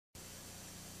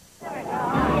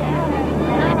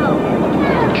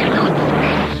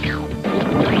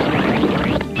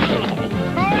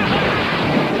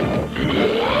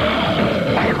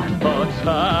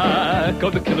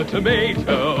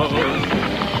tomatoes.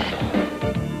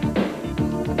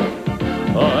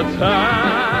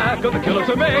 Attack of the killer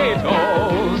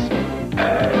tomatoes.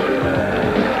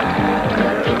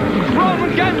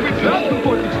 Roman Gambit left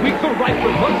before this week, the right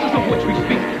repulses of which we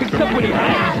speak, except when he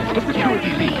has a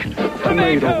security leak.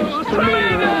 Tomatoes!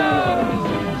 Tomatoes!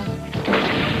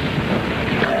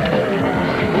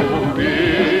 Oh,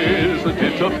 isn't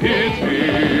it a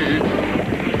pity?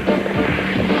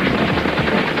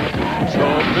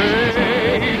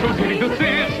 Tomatoes eating the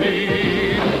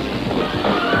city.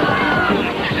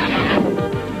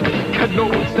 Can no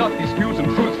one stop these feuds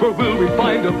and fruits? For will we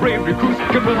find a brave recruit?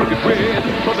 Can we get rid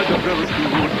of the umbrella food?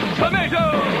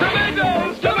 Tomatoes!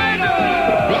 Tomatoes! Tomatoes!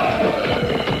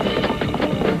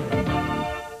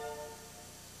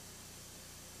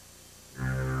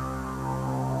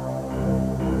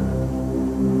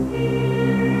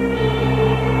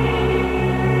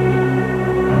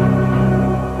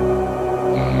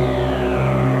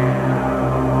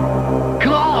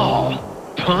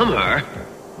 Bummer.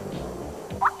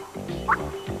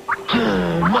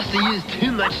 Must have used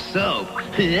too much soap.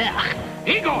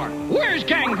 Igor, where's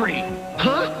Gangrene?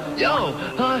 Huh? Yo,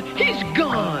 he's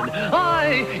gone.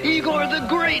 I, Igor the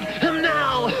Great, am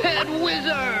now head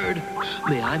wizard.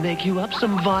 May I make you up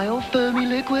some vile foamy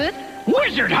liquid?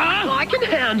 Wizard, huh? I can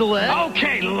handle it.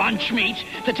 Okay, lunch meat.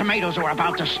 The tomatoes are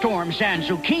about to storm San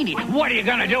Zucchini. What are you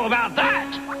gonna do about that?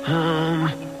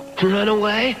 Run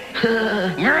away?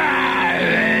 Hold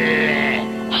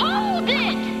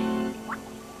it!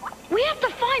 We have to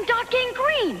find Doc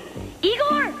Gangrene.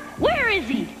 Igor, where is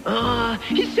he?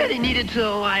 He said he needed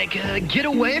to, get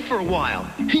away for a while.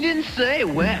 He didn't say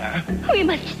where. We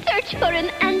must search for an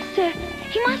answer.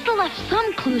 He must have left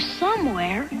some clue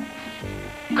somewhere.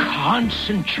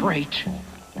 Concentrate.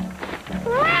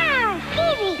 Wow,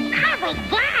 Phoebe, how was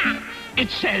that? It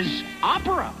says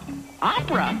opera.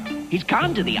 Opera? He's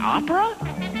gone to the opera?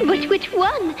 But which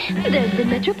one? There's the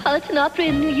Metropolitan Opera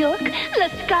in New York, La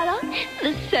Scala,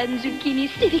 the San Zucchini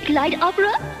Civic Light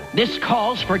Opera. This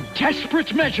calls for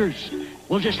desperate measures.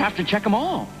 We'll just have to check them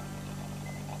all.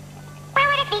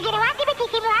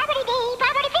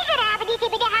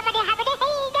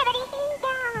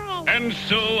 And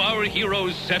so our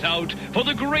heroes set out for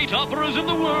the great operas in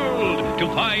the world to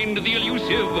find the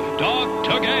elusive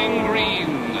Dr.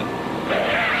 Gangrene.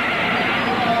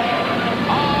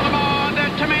 All aboard the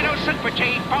Tomato Super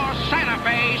Tea for Santa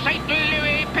Fe, St.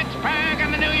 Louis, Pittsburgh,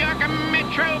 and the New York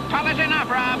Metropolitan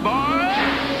Opera, boys.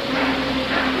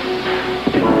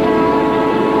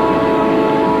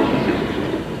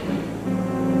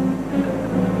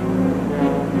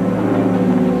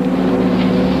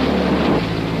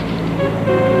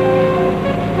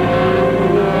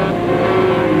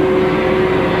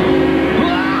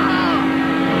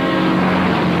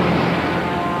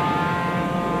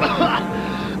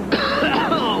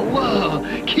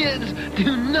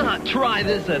 Try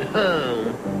this at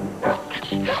home.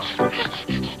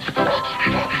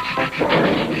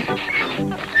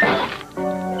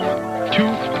 To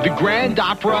the Grand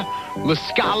Opera, La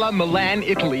Scala, Milan,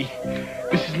 Italy.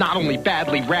 This is not only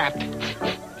badly wrapped,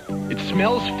 it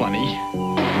smells funny.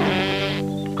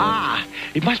 Ah,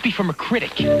 it must be from a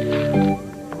critic.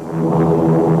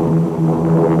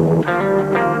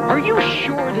 Are you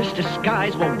sure this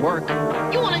disguise will work?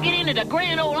 You want to get into the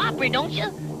Grand Ole Opry, don't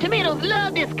you? Tomatoes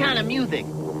love this kind of music.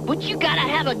 But you gotta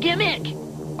have a gimmick.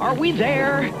 Are we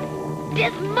there?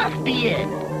 This must be it.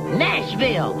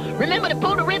 Nashville. Remember to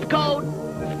pull the rip code.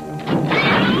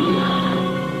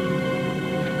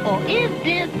 Or is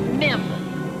this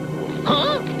Memphis?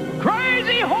 Huh?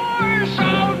 Crazy horse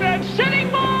on that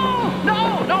sitting bull!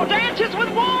 No dances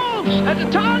with wolves! At the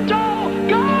Tonto!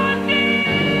 Gandhi!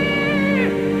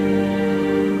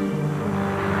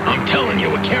 I'm telling you,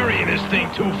 we're carrying this thing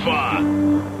too far.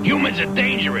 Humans are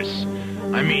dangerous.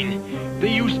 I mean,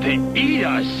 they used to eat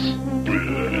us.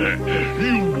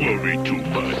 You worry too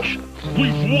much.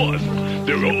 We've won.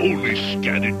 There are only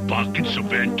scattered pockets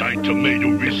of anti-tomato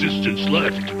resistance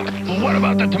left. Well, what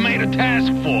about the Tomato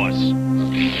Task Force?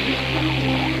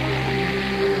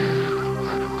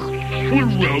 We'll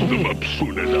round them up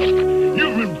soon enough.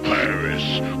 You're in Paris.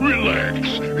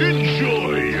 Relax.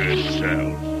 Enjoy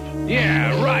yourself.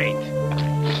 Yeah, right.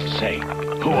 Say,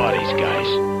 who are these guys?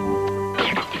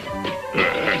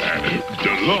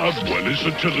 The last one is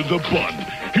Attila the Bun.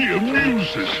 He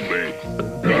amuses me.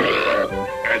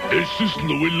 And this is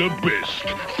Louis Lebesque,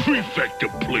 Prefect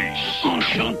of Police.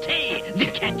 Enchanté. The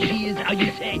catch is, how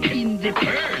you say, in the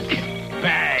purse.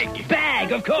 Bag.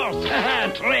 Bag, of course.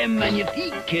 très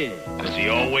magnifique. Does he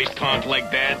always talk like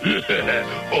that?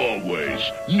 Always.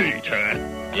 Neat, huh?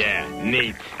 Yeah,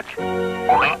 neat.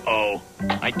 Uh-oh.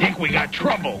 I think we got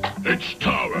trouble. It's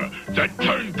Tara, that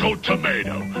turncoat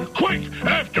tomato. Quick,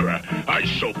 after her. I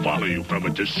shall follow you from a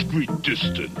discreet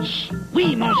distance.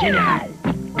 Oui, mon général.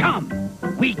 Come,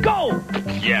 we go.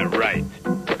 Yeah, right.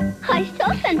 I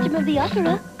saw Phantom of the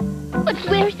Opera. But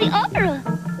where's the opera?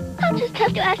 I'll just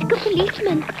have to ask a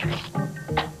policeman.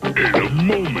 In a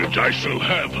moment, I shall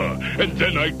have her, and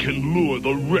then I can lure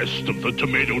the rest of the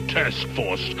Tomato Task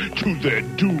Force to their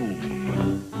doom.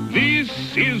 This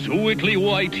is Whitley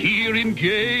White here in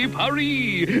gay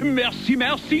Paris. Merci,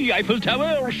 merci, Eiffel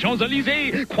Tower,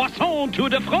 Champs-Élysées, Croissant, Tour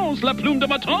de France, La Plume de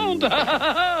ma Tante.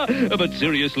 But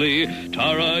seriously,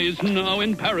 Tara is now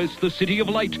in Paris, the city of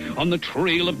light, on the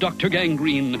trail of Dr.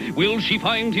 Gangrene. Will she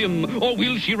find him, or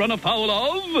will she run afoul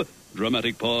of...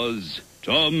 Dramatic pause.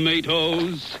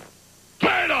 Tomatoes.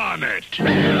 Bet on it!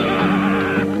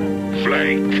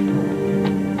 Flank!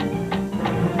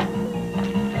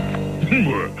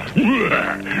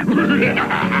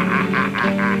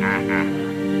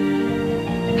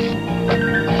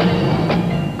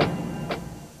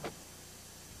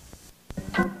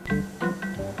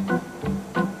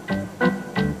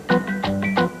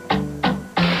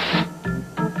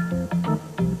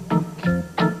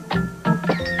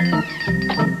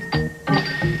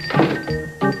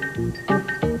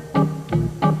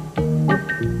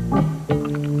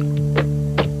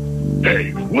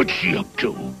 Hey, what's she up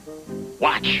to?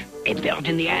 Watch. A bird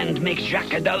in the hand makes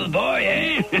Jacques a dull boy,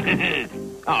 eh?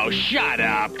 Oh, shut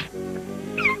up.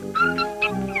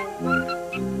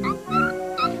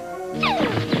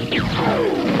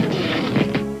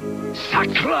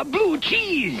 Sacre blue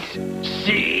cheese.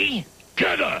 See?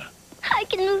 Get her! I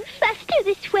can move faster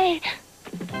this way.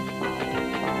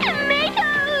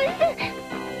 Tomatoes!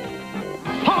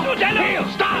 Oh, Dello!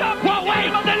 Stop! Whoa,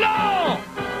 wait! Dello!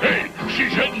 Hey,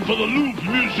 she's heading for the Louvre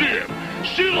Museum.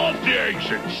 Seal off the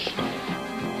exits.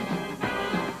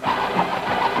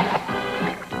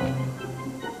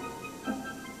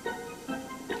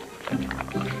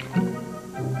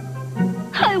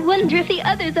 I wonder if the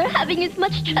others are having as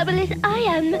much trouble as I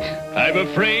am. I'm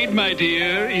afraid, my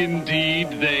dear,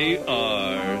 indeed they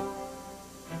are.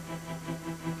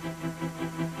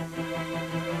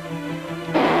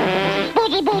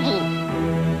 Boogie boogie.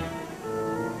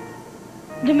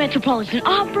 The Metropolitan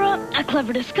Opera, a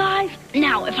clever disguise.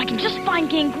 Now, if I can just find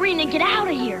Gangrene and get out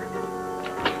of here.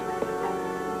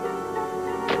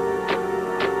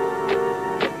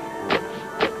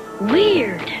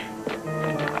 Weird.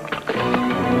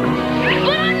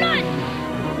 Bananas!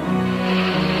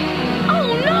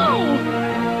 Oh,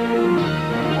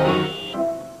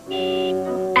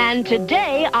 no! And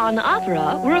today on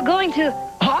Opera, we're going to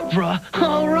Opera?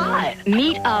 All right.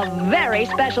 meet a very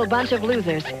special bunch of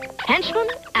losers. Henchmen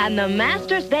and the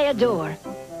masters they adore.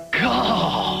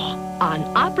 God.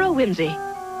 On Opera Whimsy.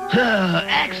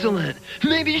 Excellent.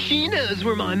 Maybe she knows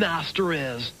where my master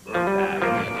is.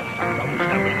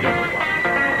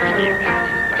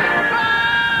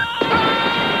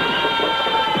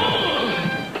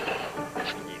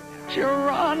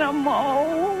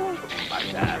 Geronimo.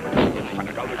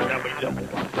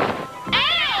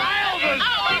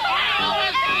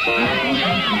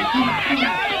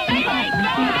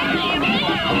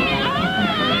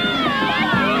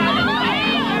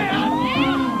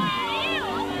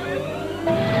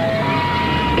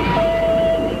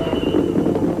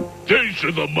 These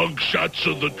are the mugshots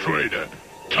of the traitor,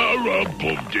 Tara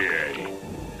Boomdier.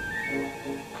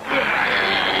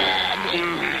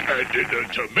 And in a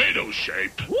tomato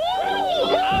shape.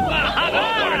 What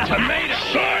a tomato!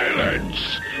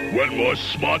 Silence! One more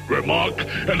smart remark,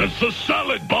 and it's the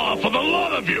salad bar for the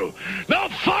lot of you. Now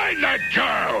find that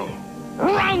girl!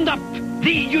 Round up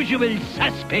the usual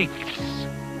suspects.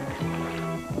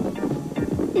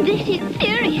 This is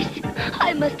serious.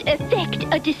 I must effect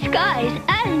a disguise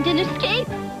and an escape.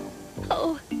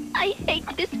 Oh, I hate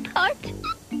this part.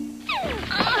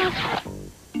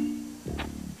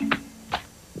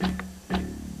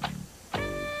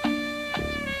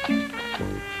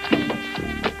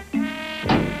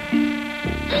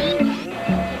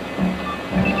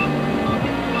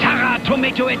 Tara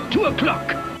Tomato at 2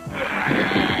 o'clock.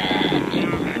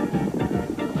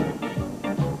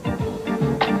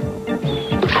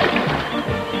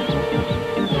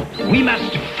 We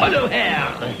must follow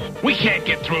her. We can't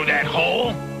get through that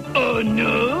hole. Oh,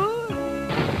 no?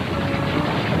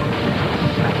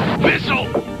 This'll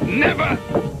never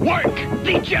work.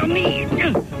 The journey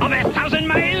of 1,000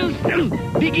 miles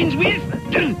begins with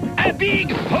a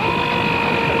big hole.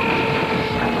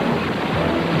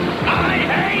 I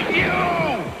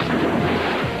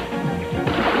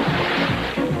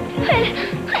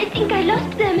think I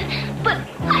lost them, but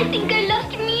I think I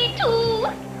lost me too.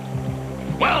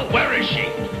 Well, where is she?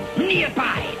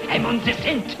 Nearby. I'm on the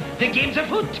scent. The game's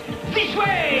afoot. This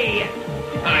way!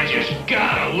 I just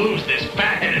gotta lose this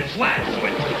fat-headed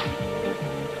flatfoot.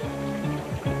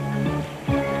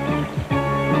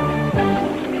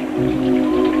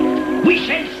 We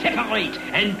shall separate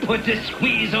and put the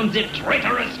squeeze on the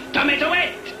traitorous Phantomato.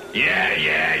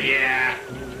 Yeah.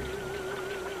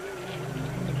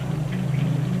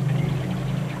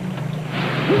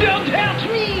 Don't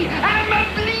hurt me! I'm a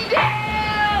bleeder!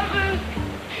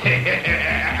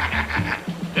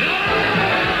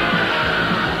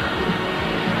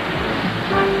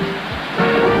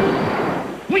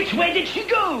 Which way did she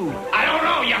go? I don't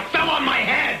know. You fell on my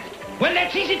head. Well,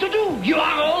 that's easy to do. You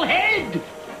are all head.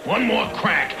 One more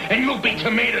crack, and you'll be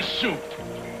tomato soup.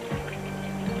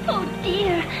 Oh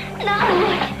dear, now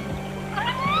what?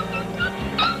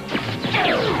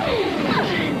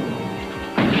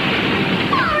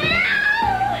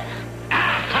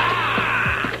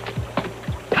 Aha!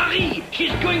 Hurry!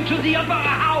 She's going to the opera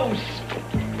house.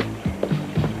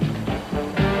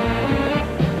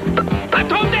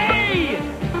 Attendez!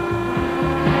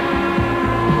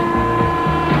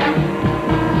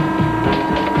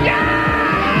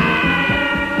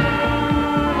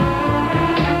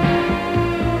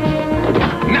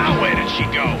 Now where did she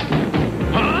go?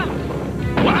 Huh?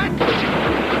 What?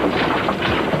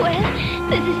 Well,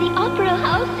 this is the opera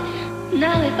house.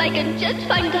 Now if I can just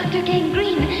find Dr.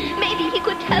 Gangrene, maybe he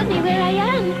could tell me where I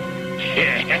am.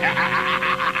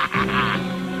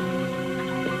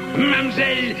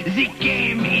 Mademoiselle, the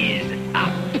game is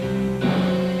up.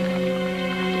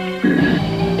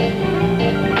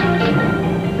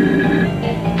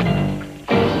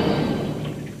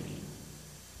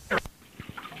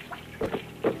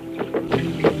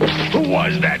 Who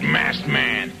was that masked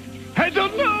man? I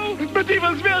don't know, but he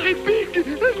was very big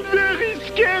and very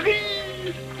scary.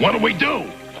 What do we do?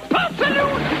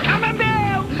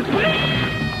 Camembert!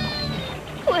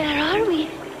 Where are we?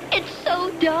 It's so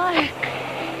dark.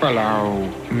 Allow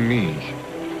me.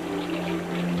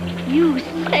 You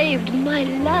saved my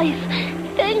life.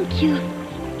 Thank you.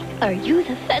 Are you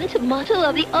the Phantomato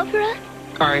of the opera?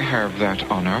 I have that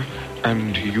honor.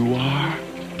 And you are?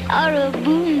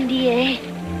 Arabundier.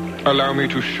 Allow me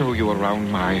to show you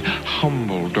around my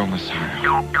humble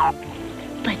domicile.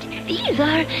 But these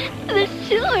are the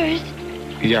sewers.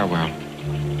 Yeah, well.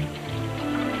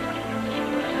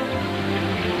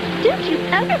 Don't you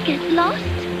ever get lost?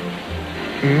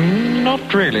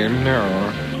 Not really,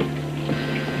 no.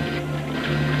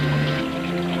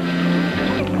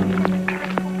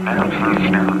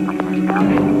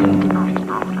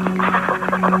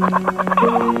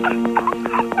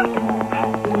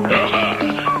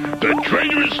 The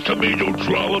traitorous tomato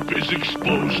trollop is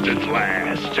exposed at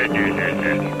last.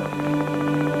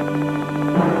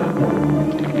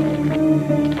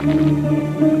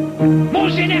 Mon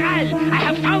général, I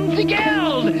have found the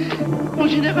girl! Mon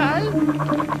général?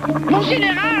 Mon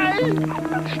général!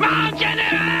 Mon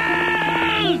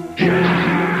général!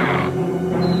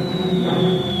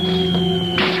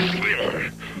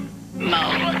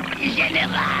 Mon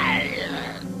général!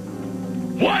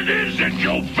 What is it,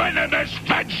 you venomous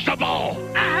vegetable?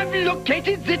 I have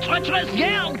located the treacherous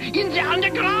girl in the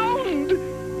underground!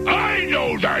 I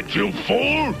know that, you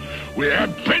fool! We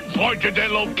have pinpointed their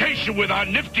location with our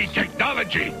nifty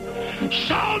technology.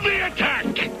 Sound the attack!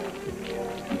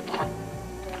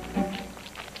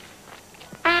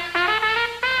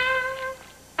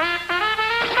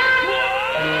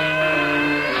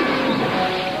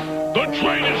 The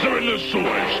traitors are in the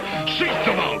sewers. Seek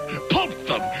them out, pulp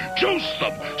them, juice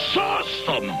them, sauce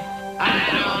them. I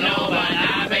don't know, but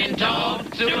I've been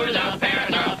told sewers of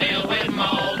Paris are filled with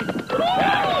mold.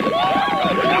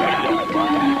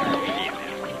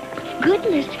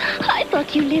 Goodness, I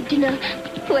thought you lived in a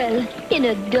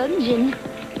dungeon.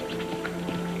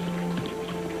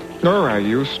 Oh, I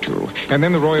used to. And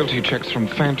then the royalty checks from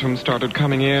Phantom started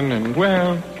coming in, and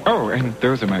well... Oh, and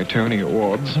those are my Tony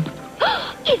Awards.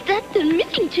 Is that the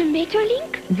missing tomato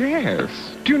link? Yes.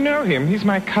 Do you know him? He's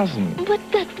my cousin. But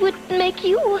that would make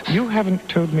you... You haven't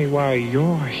told me why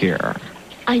you're here.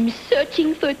 I'm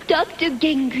searching for Dr.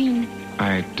 Gangrene.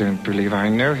 I don't believe I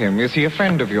know him. Is he a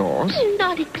friend of yours?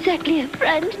 Not exactly a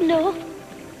friend, no.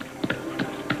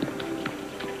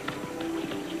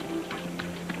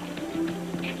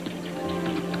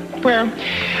 Well,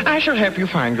 I shall help you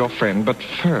find your friend, but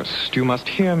first you must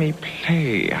hear me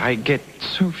play. I get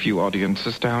so few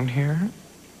audiences down here.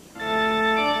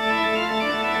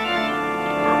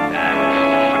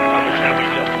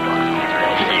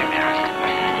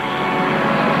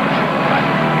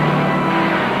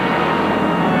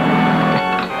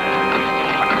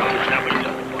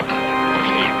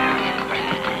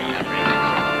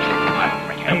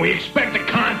 and we expect to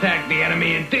contact the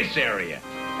enemy in this area.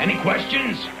 Any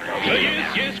questions?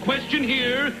 Yes, question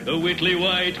here. A Whitley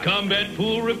White combat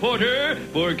pool reporter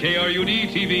for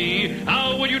KRUD-TV.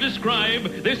 How would you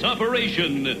describe this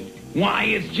operation? Why,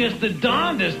 it's just the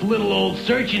darndest little old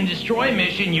search and destroy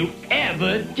mission you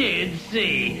ever did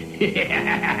see.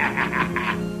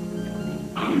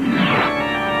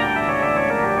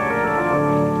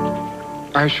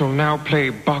 I shall now play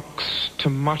Bach's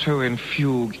Tomato and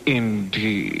Fugue in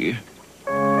D.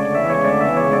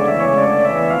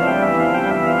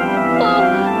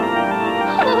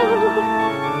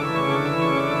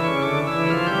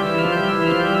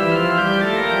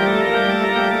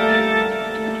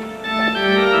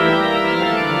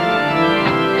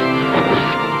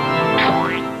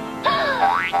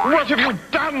 What have you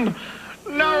done?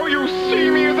 Now you see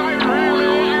me as I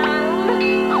really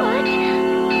am. What?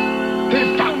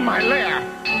 They found my lair.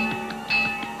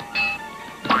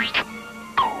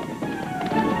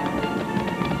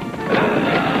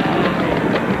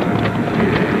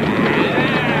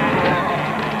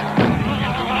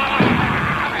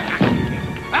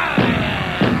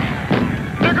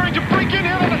 They're going to break in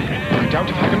here. I doubt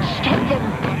if I can stop them.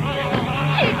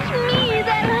 It's me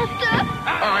they're after.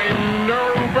 I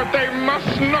know, but they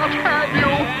must not have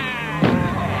you.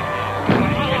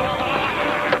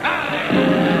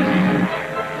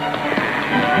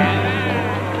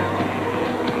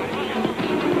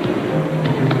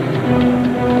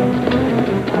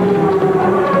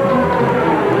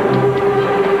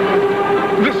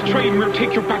 This train will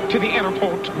take you back to the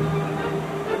airport.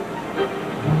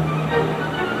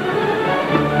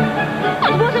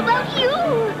 But what about you?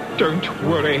 Don't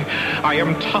worry. I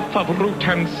am tough of root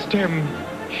and stem.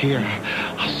 Here,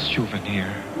 a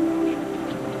souvenir.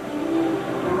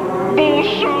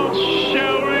 Bullshot,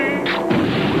 shall we?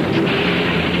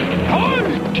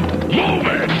 Halt! Move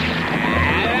it!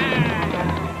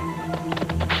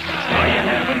 Are you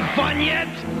having fun yet?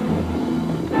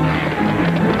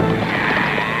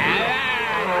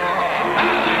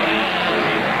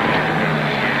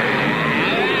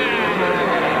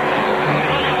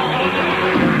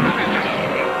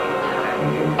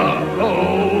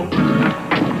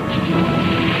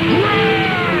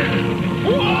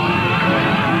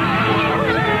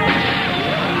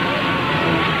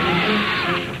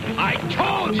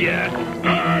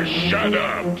 Shut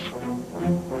up!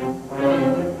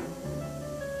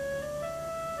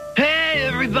 Hey,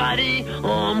 everybody!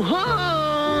 I'm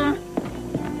home!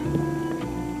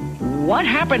 What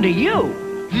happened to you?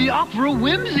 The Opera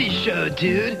Whimsy Show,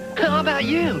 dude. How about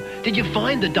you? Did you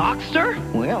find the Docster?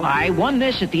 Well, I won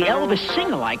this at the Elvis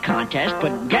Sing-Alike contest,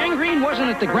 but Gangrene wasn't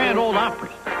at the Grand Ole Opry.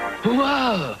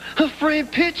 Whoa! A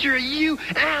framed picture of you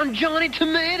and Johnny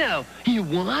Tomato. You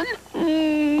won?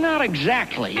 Not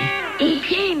exactly. He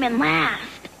came in last.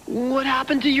 What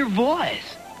happened to your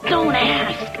voice? Don't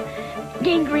ask.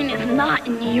 Gangrene is not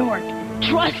in New York.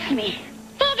 Trust me.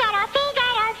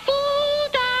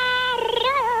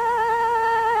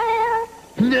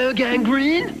 No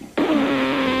Gangrene?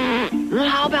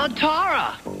 How about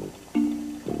Tara?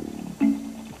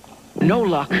 No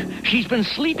luck. She's been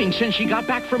sleeping since she got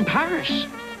back from Paris.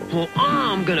 Well,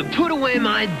 I'm gonna put away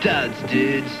my duds,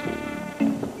 dudes.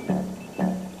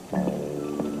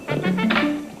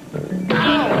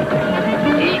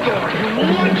 Igor, you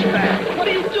lunchbag! What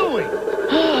are you doing?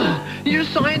 Your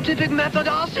scientific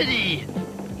methodosity.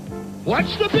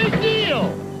 What's the big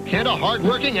deal? Can't a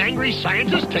hard-working, angry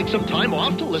scientist take some time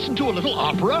off to listen to a little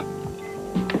opera?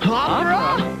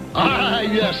 Opera? Ah,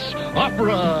 yes,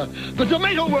 opera. The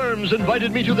Tomato Worms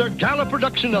invited me to their gala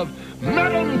production of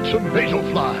Madame Tomato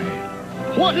Fly.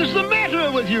 What is the matter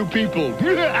with you people?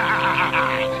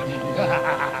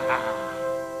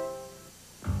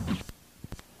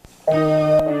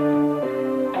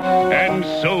 And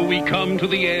so we come to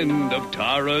the end of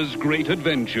Tara's great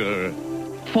adventure.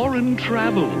 Foreign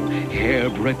travel,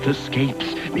 hairbreadth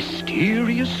escapes,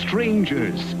 mysterious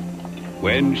strangers.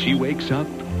 When she wakes up,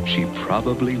 she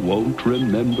probably won't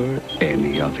remember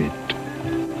any of it.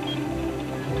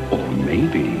 Or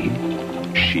maybe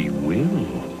she will.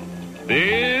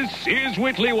 This is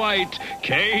Whitley White,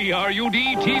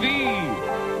 KRUD-TV.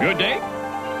 Good day.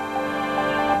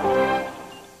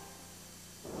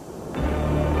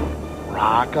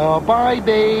 Rock-a-bye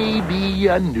baby,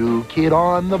 a new kid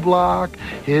on the block.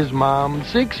 His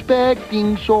mom's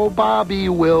expecting, so Bobby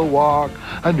will walk.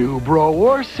 A new bro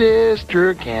or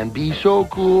sister can be so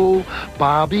cool.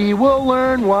 Bobby will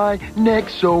learn why,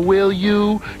 next so will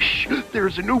you. Shh,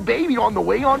 there's a new baby on the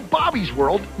way on Bobby's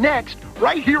World, next,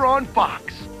 right here on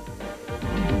Fox.